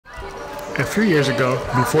A few years ago,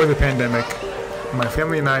 before the pandemic, my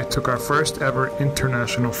family and I took our first ever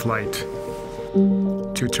international flight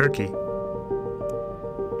to Turkey.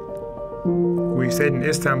 We stayed in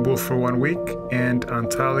Istanbul for 1 week and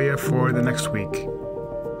Antalya for the next week.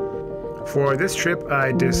 For this trip,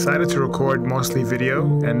 I decided to record mostly video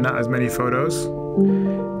and not as many photos,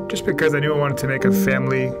 just because I knew I wanted to make a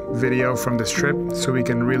family video from this trip so we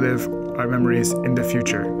can relive our memories in the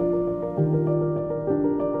future.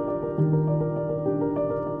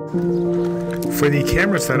 For the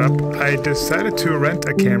camera setup, I decided to rent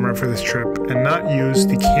a camera for this trip and not use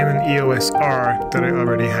the Canon EOS R that I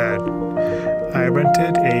already had. I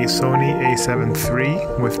rented a Sony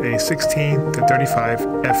A7iii with a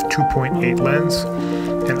 16-35 f2.8 lens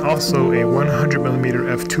and also a 100mm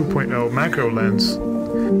f2.0 macro lens.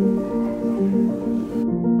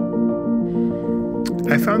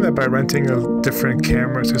 I found that by renting a different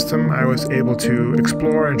camera system, I was able to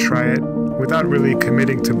explore and try it without really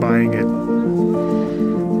committing to buying it.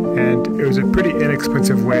 And it was a pretty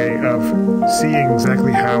inexpensive way of seeing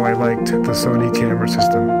exactly how I liked the Sony camera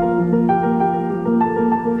system.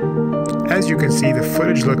 As you can see, the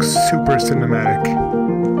footage looks super cinematic,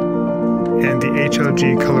 and the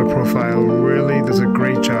HLG color profile really does a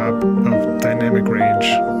great job of dynamic range.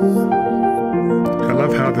 I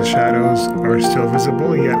love how the shadows are still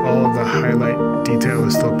visible, yet all of the highlight detail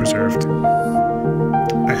is still preserved.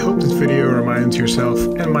 I hope this video reminds yourself,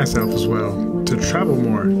 and myself as well, to travel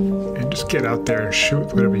more and just get out there and shoot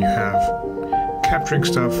whatever you have. Capturing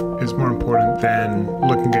stuff is more important than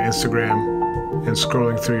looking at Instagram and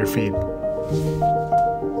scrolling through your feed.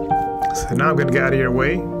 So now I'm going to get out of your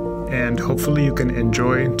way, and hopefully you can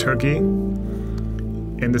enjoy Turkey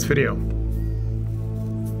in this video.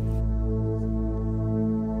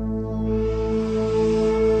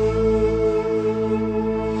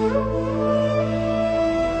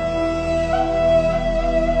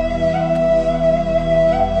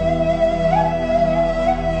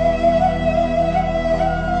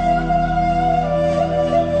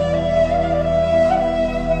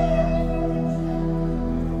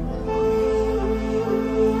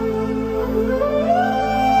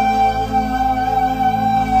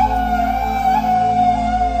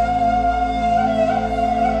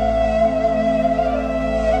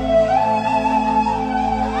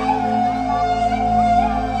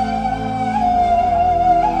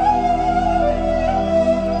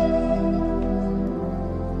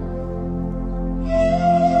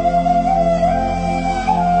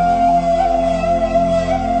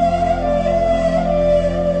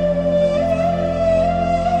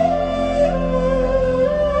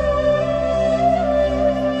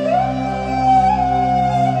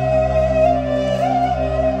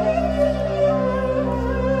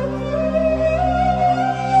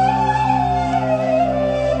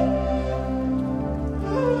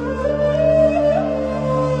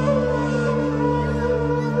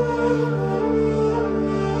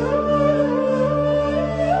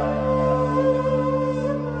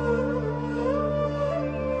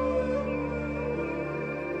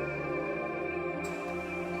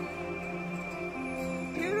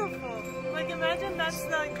 Like, imagine that's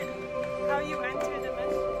like how you enter the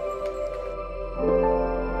mission.